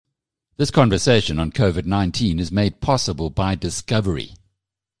This conversation on COVID-19 is made possible by Discovery.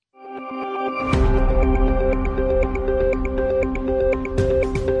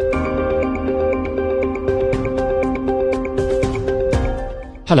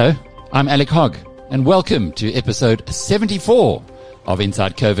 Hello, I'm Alec Hogg, and welcome to episode 74 of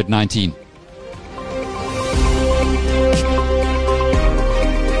Inside COVID-19.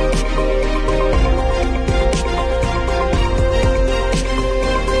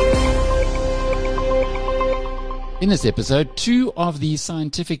 In this episode, two of the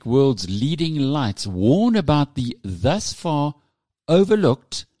scientific world's leading lights warn about the thus far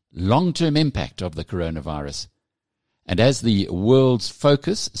overlooked long-term impact of the coronavirus. And as the world's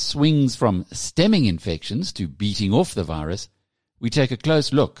focus swings from stemming infections to beating off the virus, we take a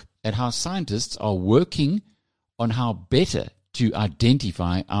close look at how scientists are working on how better to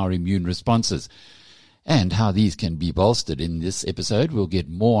identify our immune responses and how these can be bolstered. In this episode, we'll get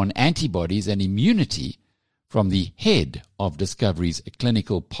more on antibodies and immunity from the head of Discovery's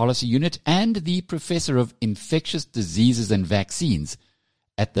Clinical Policy Unit and the Professor of Infectious Diseases and Vaccines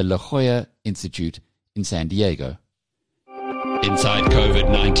at the Jolla Institute in San Diego. Inside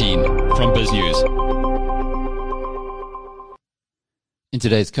COVID-19 from BizNews. In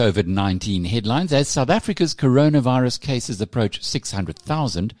today's COVID-19 headlines, as South Africa's coronavirus cases approach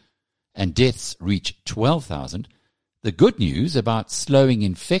 600,000 and deaths reach 12,000, the good news about slowing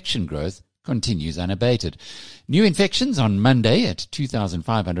infection growth continues unabated. New infections on Monday at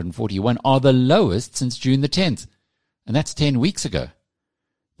 2,541 are the lowest since June the 10th, and that's 10 weeks ago.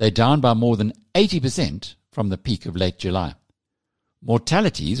 They're down by more than 80% from the peak of late July.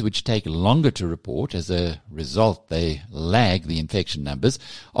 Mortalities, which take longer to report, as a result they lag the infection numbers,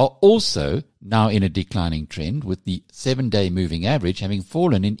 are also now in a declining trend, with the 7-day moving average having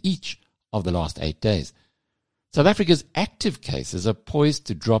fallen in each of the last 8 days. South Africa's active cases are poised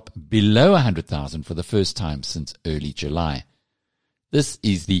to drop below 100,000 for the first time since early July. This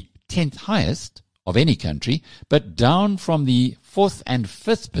is the 10th highest of any country, but down from the 4th and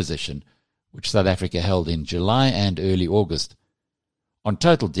 5th position, which South Africa held in July and early August. On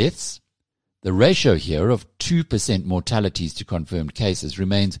total deaths, the ratio here of 2% mortalities to confirmed cases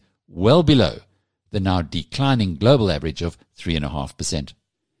remains well below the now declining global average of 3.5%.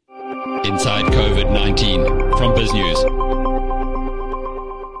 Inside COVID-19 from BizNews.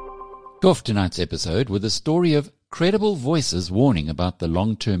 Kick off tonight's episode with a story of credible voices warning about the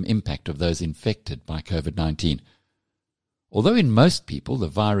long-term impact of those infected by COVID-19. Although in most people the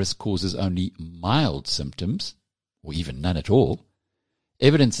virus causes only mild symptoms, or even none at all,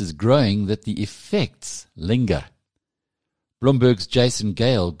 evidence is growing that the effects linger. Bloomberg's Jason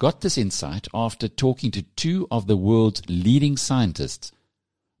Gale got this insight after talking to two of the world's leading scientists,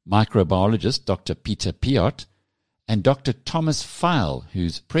 microbiologist Dr. Drs Piot and Dr. Thomas Feil,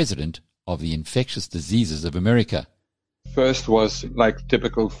 who's president of the Infectious Diseases of America. First was like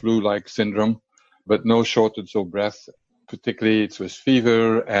typical flu-like syndrome, but no shortage of breath. Particularly it was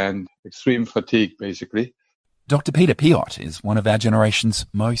fever and extreme fatigue, basically. Dr. Drs Piot is one of our generation's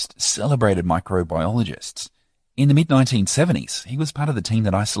most celebrated microbiologists. In the mid-1970s, he was part of the team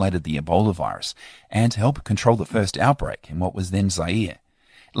that isolated the Ebola virus and helped control the first outbreak in what was then Zaire.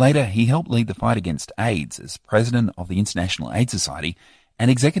 Later, he helped lead the fight against AIDS as president of the International AIDS Society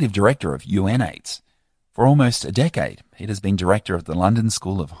and executive director of UNAIDS. For almost a decade, Pete has been director of the London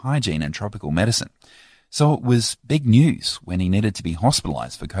School of Hygiene and Tropical Medicine. So it was big news when he needed to be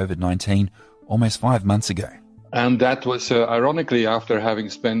hospitalized for COVID-19 almost 5 months ago. And that was ironically after having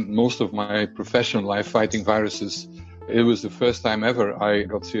spent most of my professional life fighting viruses. It was the first time ever I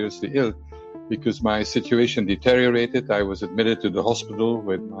got seriously ill because my situation deteriorated. I was admitted to the hospital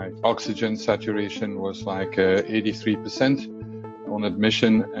with my oxygen saturation was like 83% on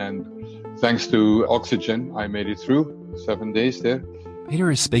admission. And thanks to oxygen, I made it through 7 days there.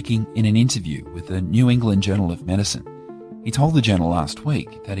 Peter is speaking in an interview with the New England Journal of Medicine. He told the journal last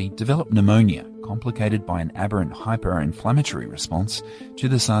week that he developed pneumonia complicated by an aberrant hyperinflammatory response to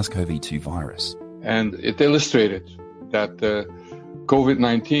the SARS-CoV-2 virus. And it illustrated that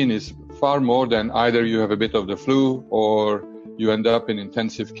COVID-19 is far more than either you have a bit of the flu or you end up in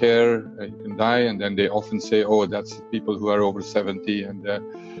intensive care, you can die, and then they often say, oh, that's people who are over 70 and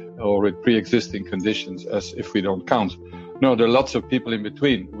or with pre-existing conditions, as if we don't count. No, there are lots of people in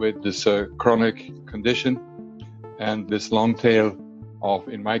between with this chronic condition and this long tail of,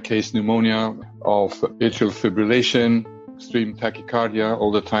 in my case, pneumonia, of atrial fibrillation, extreme tachycardia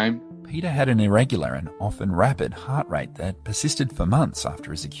all the time. Peter had an irregular and often rapid heart rate that persisted for months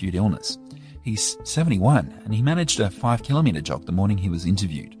after his acute illness. He's 71 and he managed a 5-kilometre jog the morning he was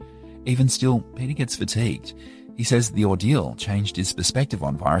interviewed. Even still, Peter gets fatigued. He says the ordeal changed his perspective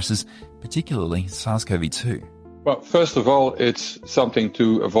on viruses, particularly SARS-CoV-2. Well, first of all, it's something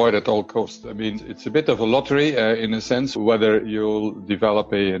to avoid at all costs. I mean, it's a bit of a lottery in a sense, whether you'll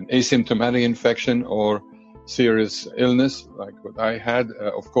develop an asymptomatic infection or serious illness like what I had.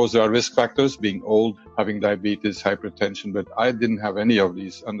 Of course, there are risk factors, being old, having diabetes, hypertension, but I didn't have any of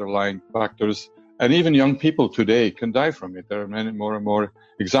these underlying factors. And even young people today can die from it. There are many more and more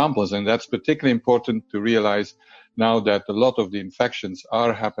examples, and that's particularly important to realize now that a lot of the infections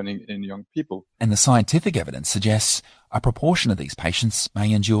are happening in young people. And the scientific evidence suggests a proportion of these patients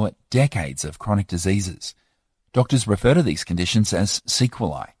may endure decades of chronic diseases. Doctors refer to these conditions as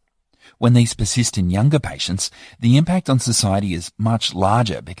sequelae. When these persist in younger patients, the impact on society is much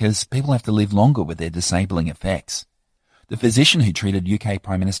larger because people have to live longer with their disabling effects. The physician who treated UK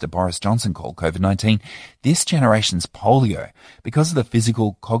Prime Minister Boris Johnson called COVID-19 this generation's polio because of the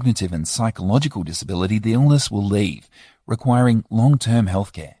physical, cognitive and psychological disability the illness will leave, requiring long-term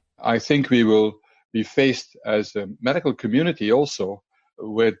healthcare. I think we will be faced as a medical community also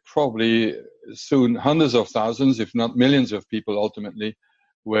with probably soon hundreds of thousands, if not millions of people ultimately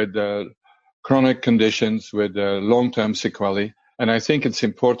with chronic conditions, with long-term sequelae. And I think it's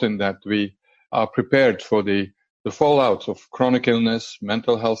important that we are prepared for the fallout of chronic illness,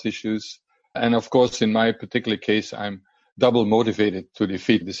 mental health issues. And of course, in my particular case, I'm double motivated to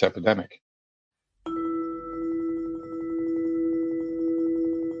defeat this epidemic.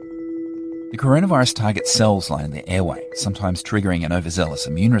 The coronavirus targets cells lining the airway, sometimes triggering an overzealous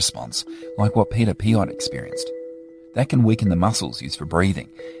immune response, like what Drs Piot experienced. That can weaken the muscles used for breathing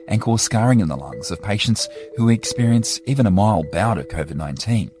and cause scarring in the lungs of patients who experience even a mild bout of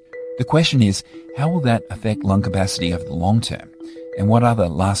COVID-19. The question is, how will that affect lung capacity over the long term? And what other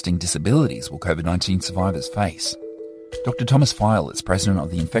lasting disabilities will COVID-19 survivors face? Dr. Thomas Feil is president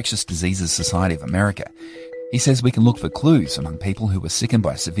of the Infectious Diseases Society of America. He says we can look for clues among people who were sickened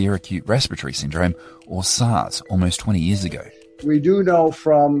by severe acute respiratory syndrome, or SARS, almost 20 years ago. We do know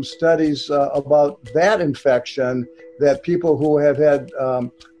from studies about that infection that people who have had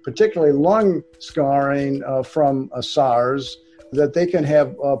particularly lung scarring from SARS, that they can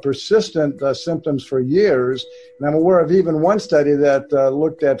have persistent symptoms for years. And I'm aware of even one study that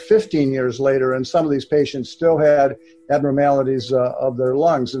looked at 15 years later, and some of these patients still had abnormalities of their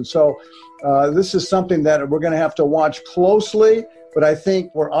lungs. And so this is something that we're going to have to watch closely, but I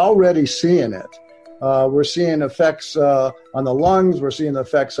think we're already seeing it. We're seeing effects on the lungs, we're seeing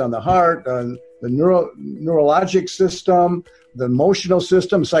effects on the heart, on the neurologic system, the emotional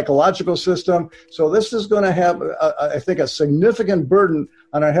system, psychological system. So this is going to have, I think, a significant burden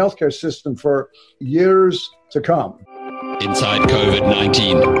on our healthcare system for years to come. Inside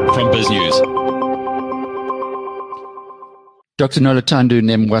COVID-19 from BizNews. Dr. Noluthando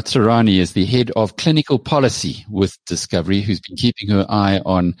Nemwatsarani is the head of clinical policy with Discovery, who's been keeping her eye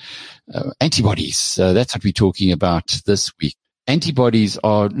on antibodies. So that's what we're talking about this week. Antibodies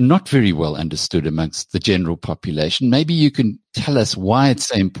are not very well understood amongst the general population. Maybe you can tell us why it's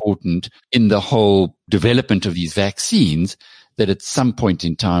so important in the whole development of these vaccines that at some point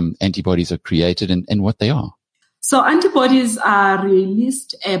in time antibodies are created and what they are. So antibodies are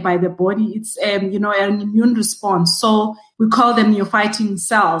released by the body. It's, an immune response. So we call them your fighting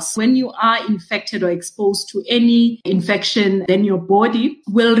cells. When you are infected or exposed to any infection, then your body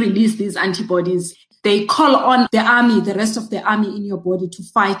will release these antibodies. They call on the army, the rest of the army in your body to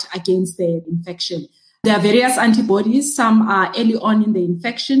fight against the infection. There are various antibodies. Some are early on in the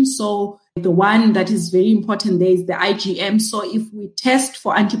infection. So the one that is very important there is the IgM. So if we test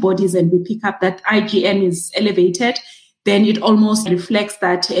for antibodies and we pick up that IgM is elevated, then it almost reflects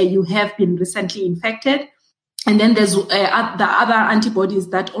that you have been recently infected. And then there's the other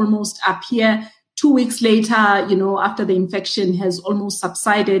antibodies that almost appear 2 weeks later, after the infection has almost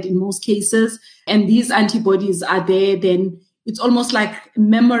subsided in most cases. And these antibodies are there, then it's almost like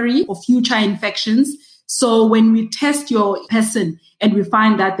memory for future infections. So when we test your person and we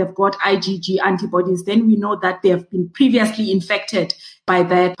find that they've got IgG antibodies, then we know that they have been previously infected by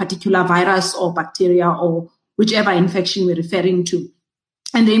that particular virus or bacteria or whichever infection we're referring to.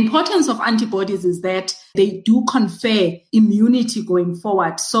 And the importance of antibodies is that they do confer immunity going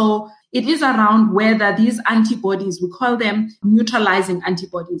forward. So it is around whether these antibodies, we call them neutralizing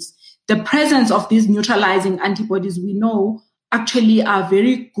antibodies. The presence of these neutralizing antibodies, we know, actually are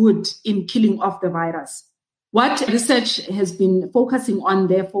very good in killing off the virus. What research has been focusing on,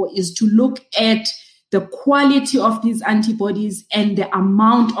 therefore, is to look at the quality of these antibodies and the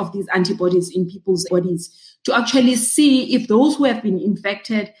amount of these antibodies in people's bodies to actually see if those who have been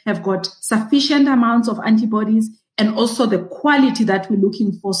infected have got sufficient amounts of antibodies and also the quality that we're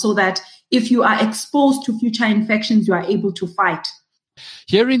looking for, so that if you are exposed to future infections, you are able to fight.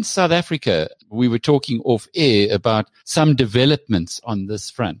 Here in South Africa, we were talking off air about some developments on this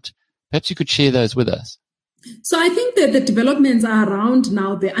front. Perhaps you could share those with us. So I think that the developments are around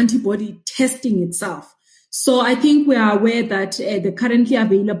now the antibody testing itself. So I think we are aware that the currently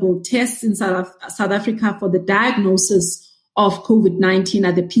available tests in South Africa for the diagnosis of COVID-19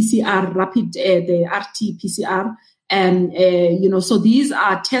 are the PCR, the RT-PCR. And, so these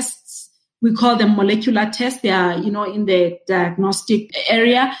are tests, we call them molecular tests. They are, in the diagnostic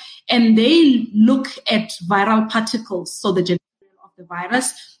area, and they look at viral particles, so the generation of the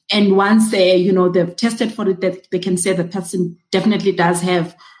virus. And once they've tested for it, they can say the person definitely does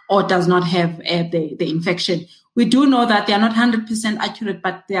have or does not have the infection. We do know that they are not 100% accurate,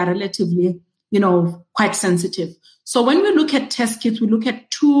 but they are relatively, quite sensitive. So when we look at test kits, we look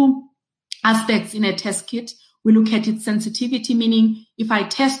at two aspects in a test kit. We look at its sensitivity, meaning if I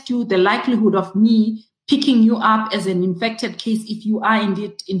test you, the likelihood of me picking you up as an infected case if you are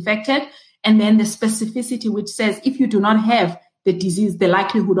indeed infected, and then the specificity, which says if you do not have the disease, the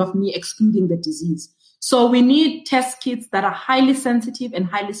likelihood of me excluding the disease. So we need test kits that are highly sensitive and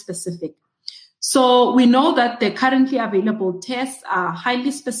highly specific. So we know that the currently available tests are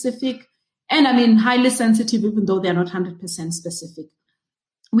highly specific and highly sensitive, even though they're not 100% specific.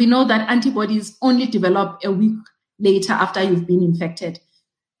 We know that antibodies only develop a week later after you've been infected.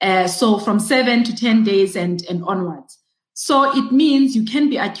 So from 7 to 10 days and onwards. So it means you can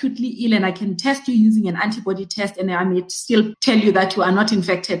be acutely ill and I can test you using an antibody test and I may still tell you that you are not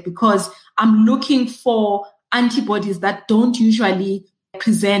infected because I'm looking for antibodies that don't usually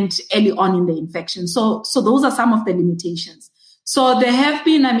present early on in the infection. So those are some of the limitations. So there have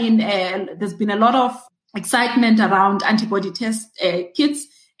been, there's been a lot of excitement around antibody test kits,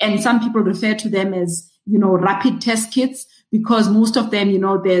 and some people refer to them as, rapid test kits, because most of them,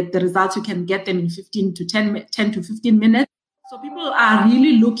 the results, you can get them in 10 to 15 minutes. So people are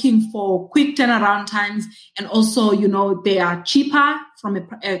really looking for quick turnaround times, and also, they are cheaper from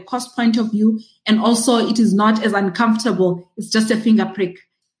a cost point of view, and also it is not as uncomfortable. It's just a finger prick.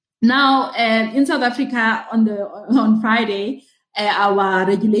 Now, in South Africa on Friday, our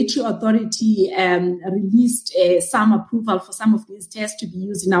regulatory authority released some approval for some of these tests to be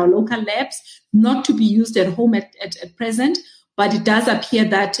used in our local labs, not to be used at home at present, but it does appear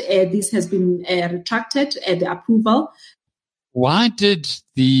that this has been retracted, the approval. Why did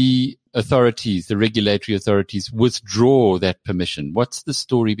the regulatory authorities, withdraw that permission? What's the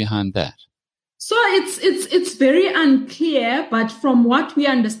story behind that? So it's very unclear, but from what we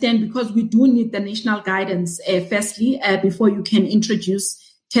understand, because we do need the national guidance, firstly, before you can introduce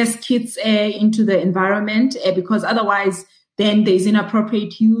test kits into the environment, because otherwise then there's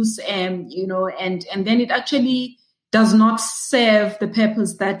inappropriate use, and then it actually does not serve the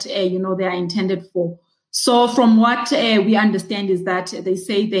purpose that, they are intended for. So from what we understand is that they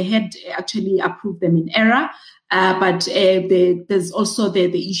say they had actually approved them in error. But there's also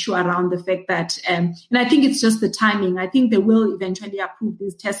the issue around the fact that, and I think it's just the timing. I think they will eventually approve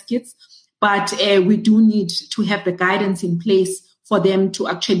these test kits, but we do need to have the guidance in place for them to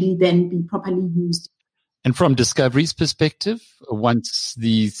actually then be properly used. And from Discovery's perspective, once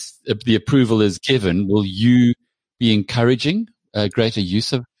the approval is given, will you be encouraging greater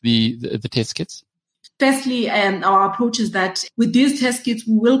use of the test kits? Firstly, our approach is that with these test kits,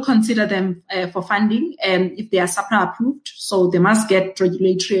 we will consider them for funding if they are SAHPRA approved. So they must get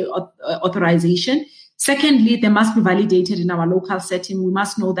regulatory authorization. Secondly, they must be validated in our local setting. We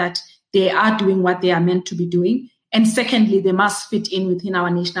must know that they are doing what they are meant to be doing. And secondly, they must fit in within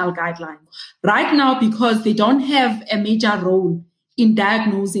our national guideline. Right now, because they don't have a major role in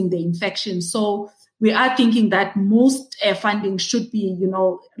diagnosing the infection, so we are thinking that most funding should be,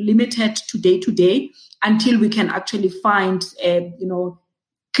 limited to day until we can actually find,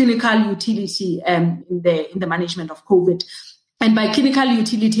 clinical utility in the management of COVID. And by clinical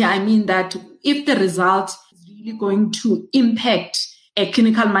utility, I mean that if the result is really going to impact a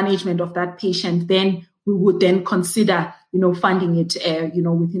clinical management of that patient, then we would then consider, funding it,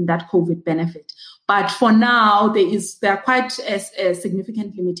 within that COVID benefit. But for now, there are quite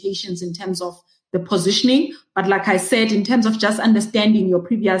significant limitations in terms of the positioning. But like I said, in terms of just understanding your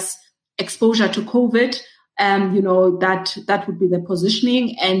previous exposure to COVID, that would be the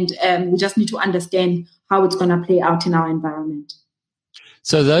positioning. And we just need to understand how it's going to play out in our environment.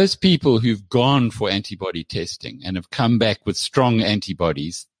 So those people who've gone for antibody testing and have come back with strong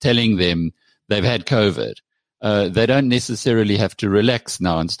antibodies telling them they've had COVID, they don't necessarily have to relax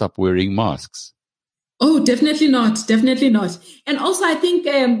now and stop wearing masks. Oh, definitely not. Definitely not. And also, I think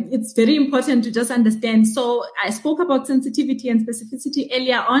it's very important to just understand. So I spoke about sensitivity and specificity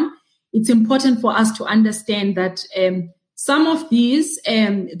earlier on. It's important for us to understand that some of these,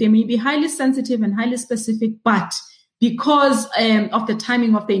 they may be highly sensitive and highly specific, but because of the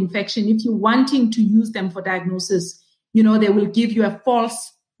timing of the infection, if you're wanting to use them for diagnosis, they will give you a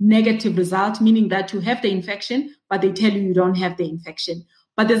false negative result, meaning that you have the infection, but they tell you don't have the infection.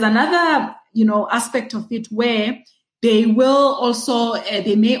 But there's another, aspect of it where they will also,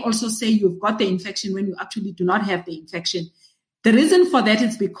 they may also say you've got the infection when you actually do not have the infection. The reason for that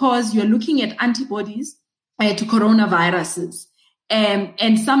is because you're looking at antibodies to coronaviruses,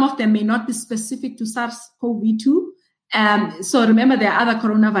 and some of them may not be specific to SARS-CoV-2. So remember, there are other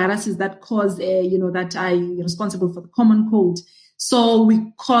coronaviruses that cause, that are responsible for the common cold. So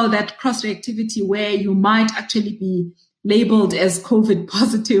we call that cross-reactivity, where you might actually be labeled as COVID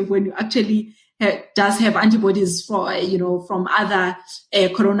positive when you actually does have antibodies for, from other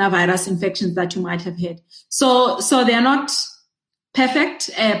coronavirus infections that you might have had. So they are not perfect,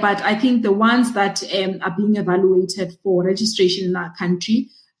 but I think the ones that are being evaluated for registration in our country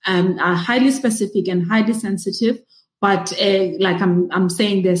are highly specific and highly sensitive. But like I'm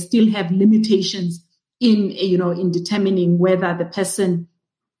saying, they still have limitations in determining whether the person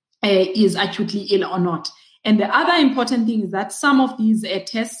is acutely ill or not. And the other important thing is that some of these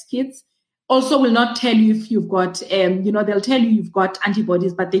test kits also will not tell you if you've got, they'll tell you you've got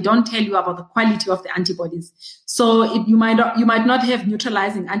antibodies, but they don't tell you about the quality of the antibodies. So you might not have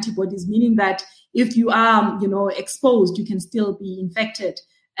neutralizing antibodies, meaning that if you are, exposed, you can still be infected.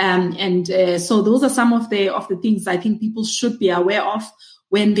 So those are some of the things I think people should be aware of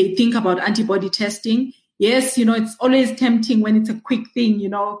when they think about antibody testing. Yes, it's always tempting when it's a quick thing,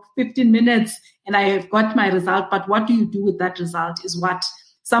 15 minutes and I have got my result. But what do you do with that result is what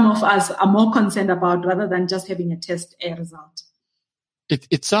some of us are more concerned about rather than just having a test result.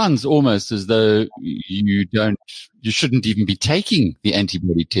 It sounds almost as though you shouldn't even be taking the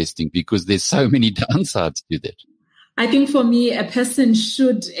antibody testing because there's so many downsides to that. I think for me, a person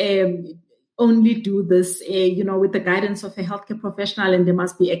should only do this, with the guidance of a healthcare professional, and there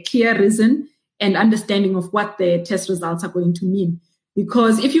must be a clear reason and understanding of what the test results are going to mean.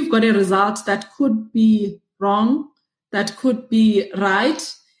 Because if you've got a result that could be wrong, that could be right,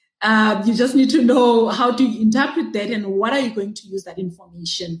 you just need to know how to interpret that and what are you going to use that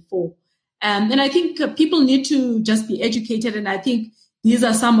information for. And I think people need to just be educated. And I think these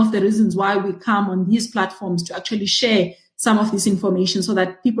are some of the reasons why we come on these platforms to actually share some of this information so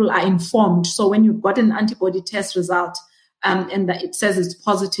that people are informed. So when you've got an antibody test result and that it says it's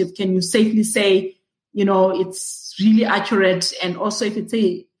positive, can you safely say, it's really accurate? And also if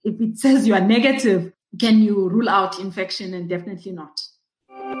it says you are negative, can you rule out infection? And definitely not.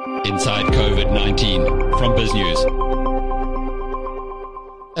 Inside COVID-19 from BizNews.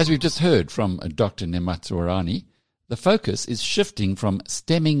 As we've just heard from Dr. Nematsorani, the focus is shifting from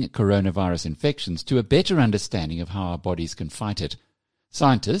stemming coronavirus infections to a better understanding of how our bodies can fight it.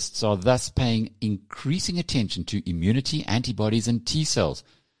 Scientists are thus paying increasing attention to immunity, antibodies, and T cells.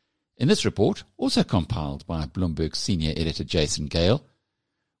 In this report, also compiled by Bloomberg's senior editor Jason Gale,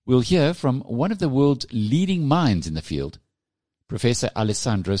 we'll hear from one of the world's leading minds in the field, Professor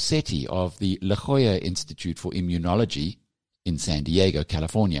Alessandro Setti of the Jolla Institute of Immunology in San Diego,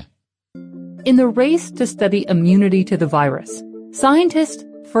 California. In the race to study immunity to the virus, scientists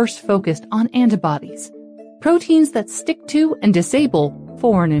first focused on antibodies, proteins that stick to and disable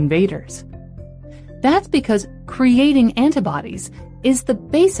foreign invaders. That's because creating antibodies is the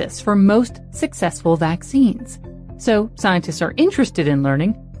basis for most successful vaccines. So scientists are interested in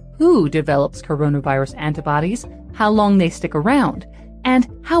learning who develops coronavirus antibodies, how long they stick around, and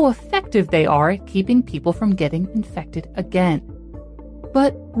how effective they are at keeping people from getting infected again.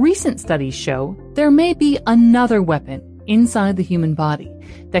 But recent studies show there may be another weapon inside the human body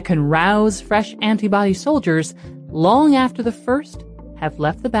that can rouse fresh antibody soldiers long after the first have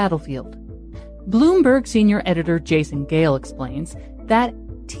left the battlefield. Bloomberg senior editor Jason Gale explains that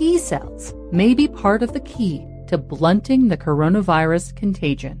T cells may be part of the key to blunting the coronavirus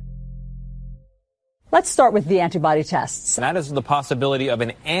contagion. Let's start with the antibody tests. And that is the possibility of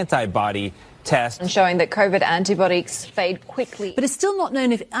an antibody test. And showing that COVID antibodies fade quickly. But it's still not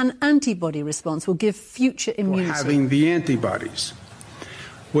known if an antibody response will give future immunity. We're having the antibodies.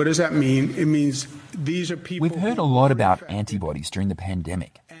 What does that mean? It means these are people... We've heard a lot about antibodies during the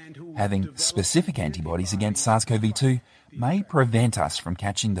pandemic. Having specific antibodies against SARS-CoV-2 may prevent us from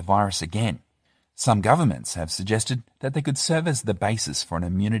catching the virus again. Some governments have suggested that they could serve as the basis for an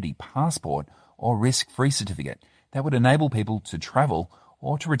immunity passport or risk-free certificate that would enable people to travel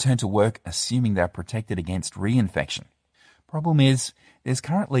or to return to work assuming they're protected against reinfection. Problem is, there's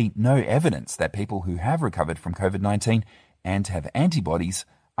currently no evidence that people who have recovered from COVID-19 and have antibodies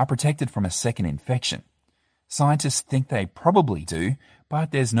are protected from a second infection. Scientists think they probably do,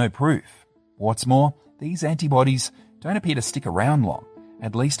 but there's no proof. What's more, these antibodies don't appear to stick around long,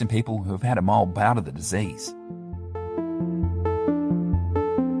 at least in people who have had a mild bout of the disease.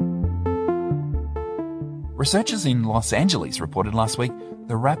 Researchers in Los Angeles reported last week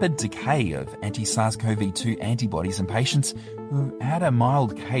the rapid decay of anti-SARS-CoV-2 antibodies in patients who had a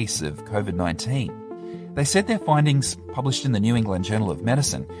mild case of COVID-19. They said their findings, published in the New England Journal of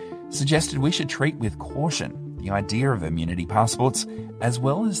Medicine, suggested we should treat with caution the idea of immunity passports as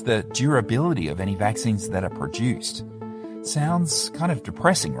well as the durability of any vaccines that are produced. Sounds kind of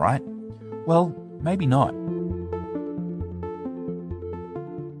depressing, right? Well, maybe not.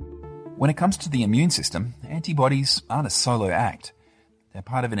 When it comes to the immune system, antibodies aren't a solo act. They're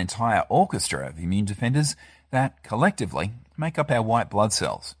part of an entire orchestra of immune defenders that, collectively, make up our white blood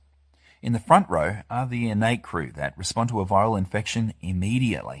cells. In the front row are the innate crew that respond to a viral infection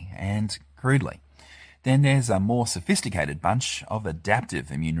immediately and crudely. Then there's a more sophisticated bunch of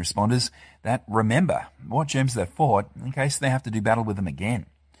adaptive immune responders that remember what germs they've fought in case they have to do battle with them again.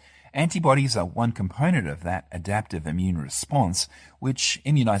 Antibodies are one component of that adaptive immune response, which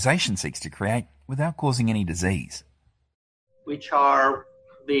immunization seeks to create without causing any disease. Which are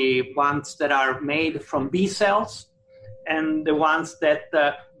the ones that are made from B cells and the ones that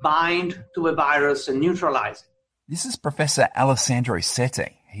bind to a virus and neutralize it. This is Professor Alessandro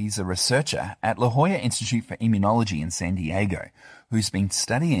Sette. He's a researcher at La Jolla Institute for Immunology in San Diego, who's been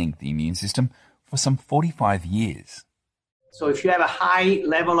studying the immune system for some 45 years. So if you have a high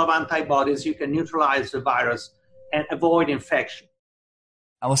level of antibodies, you can neutralize the virus and avoid infection.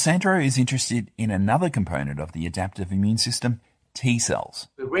 Alessandro is interested in another component of the adaptive immune system, T cells.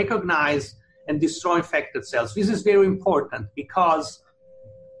 We recognize and destroy infected cells. This is very important because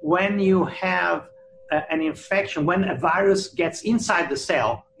when you have an infection, when a virus gets inside the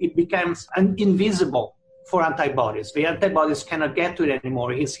cell, it becomes invisible for antibodies. The antibodies cannot get to it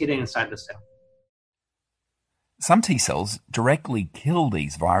anymore. It's hidden inside the cell. Some T cells directly kill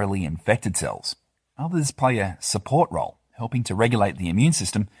these virally infected cells. Others play a support role, helping to regulate the immune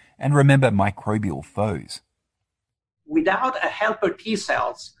system and remember microbial foes. Without a helper T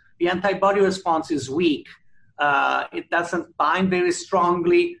cells, the antibody response is weak. It doesn't bind very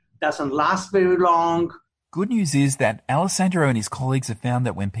strongly, doesn't last very long. Good news is that Alessandro and his colleagues have found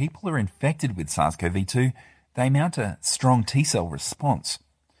that when people are infected with SARS-CoV-2, they mount a strong T cell response.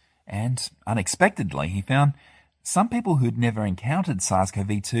 And unexpectedly, he found some people who'd never encountered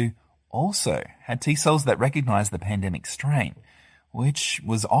SARS-CoV-2 also had T cells that recognized the pandemic strain, which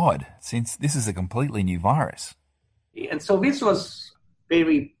was odd since this is a completely new virus. And so this was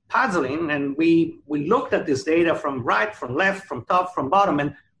very puzzling, and we looked at this data from right, from left, from top, from bottom,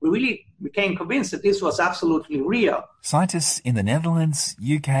 and we really became convinced that this was absolutely real. Scientists in the Netherlands,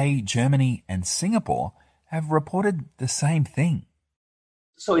 UK, Germany, and Singapore have reported the same thing.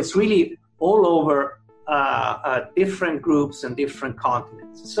 So it's really all over different groups and different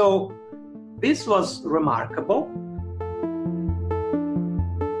continents. So this was remarkable.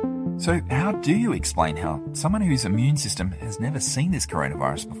 So how do you explain how someone whose immune system has never seen this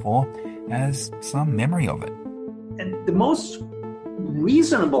coronavirus before has some memory of it? And the most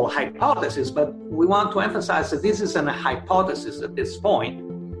reasonable hypothesis, but we want to emphasize that this isn't a hypothesis at this point,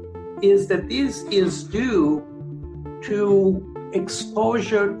 is that this is due to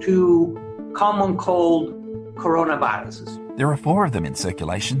exposure to common cold coronaviruses. There are 4 of them in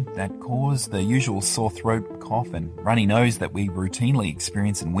circulation that cause the usual sore throat, cough, and runny nose that we routinely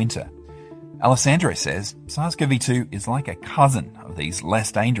experience in winter. Alessandro says SARS-CoV-2 is like a cousin of these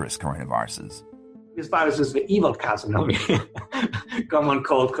less dangerous coronaviruses. This virus is the evil cousin of common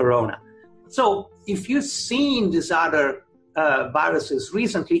cold corona. So if you've seen these other viruses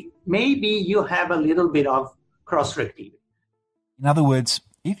recently, maybe you have a little bit of cross-reactivity. In other words,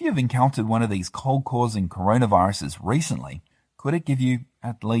 if you've encountered one of these cold-causing coronaviruses recently, could it give you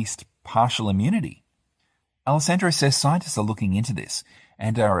at least partial immunity? Alessandro says scientists are looking into this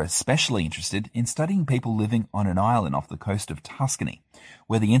and are especially interested in studying people living on an island off the coast of Tuscany,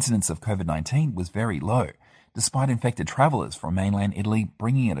 where the incidence of COVID-19 was very low, despite infected travelers from mainland Italy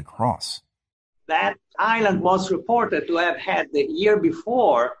bringing it across. That island was reported to have had the year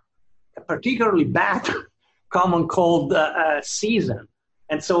before a particularly bad common cold season.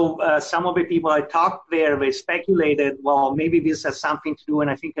 And so some of the people I talked there, they speculated, well, maybe this has something to do, and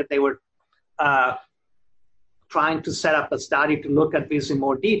I think that they were trying to set up a study to look at this in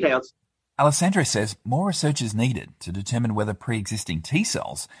more details. Alessandro says more research is needed to determine whether pre-existing T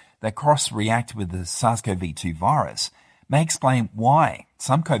cells that cross-react with the SARS-CoV-2 virus may explain why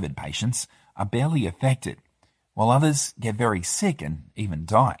some COVID patients are barely affected, while others get very sick and even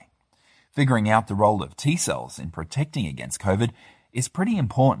die. Figuring out the role of T cells in protecting against COVID is pretty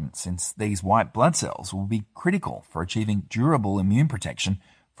important, since these white blood cells will be critical for achieving durable immune protection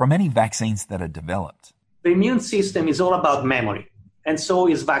from any vaccines that are developed. The immune system is all about memory, and so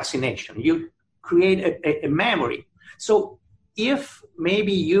is vaccination. You create a memory. So if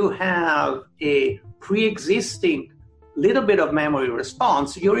maybe you have a pre-existing little bit of memory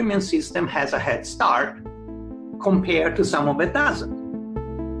response, your immune system has a head start compared to someone that doesn't.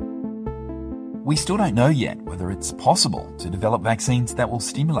 We still don't know yet whether it's possible to develop vaccines that will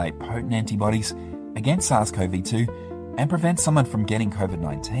stimulate potent antibodies against SARS-CoV-2 and prevent someone from getting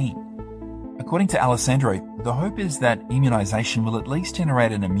COVID-19. According to Alessandro, the hope is that immunization will at least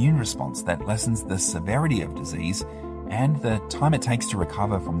generate an immune response that lessens the severity of disease and the time it takes to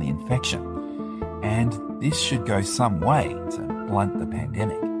recover from the infection. And this should go some way to blunt the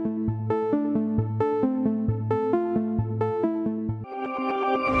pandemic.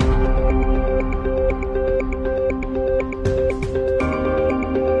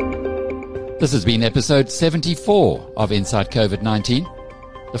 This has been episode 74 of Inside COVID-19.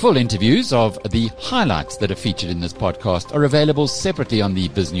 The full interviews of the highlights that are featured in this podcast are available separately on the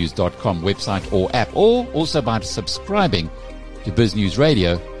biznews.com website or app, or also by subscribing to BizNews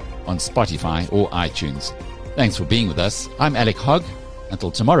Radio on Spotify or iTunes. Thanks for being with us. I'm Alec Hogg.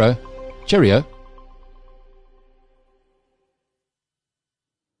 Until tomorrow, cheerio.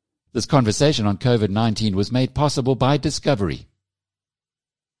 This conversation on COVID-19 was made possible by Discovery.